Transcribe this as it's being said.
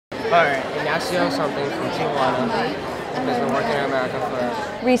Alright, Ignacio something from Tijuana. He's been working in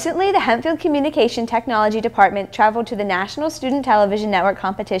America for... Recently, the Hempfield Communication Technology Department traveled to the National Student Television Network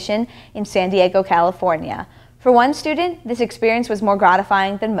competition in San Diego, California. For one student, this experience was more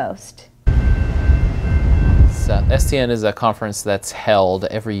gratifying than most. STN is a conference that's held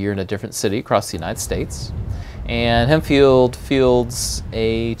every year in a different city across the United States. And Hempfield fields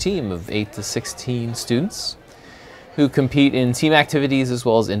a team of 8 to 16 students who compete in team activities as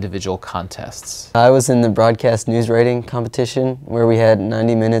well as individual contests. I was in the broadcast news writing competition where we had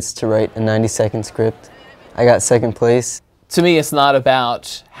 90 minutes to write a 90-second script. I got second place. To me, it's not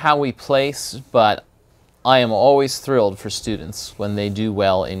about how we place, but I am always thrilled for students when they do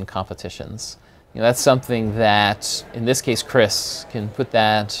well in competitions. You know, that's something that, in this case, Chris can put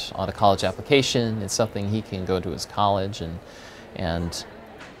that on a college application. It's something he can go to his college, and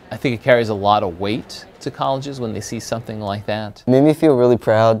I think it carries a lot of weight to colleges when they see something like that. It made me feel really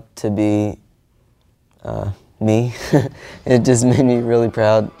proud to be me. It just made me really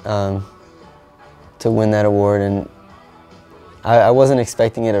proud to win that award, and I wasn't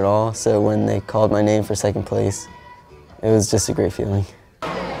expecting it at all, so when they called my name for second place, it was just a great feeling.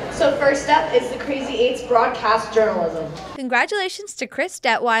 So first up is the Crazy Eights broadcast journalism. Congratulations to Chris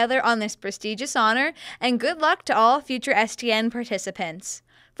Detwiler on this prestigious honor, and good luck to all future STN participants.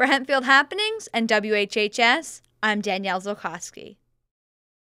 For Hempfield Happenings and WHHS, I'm Danielle Zulkosky.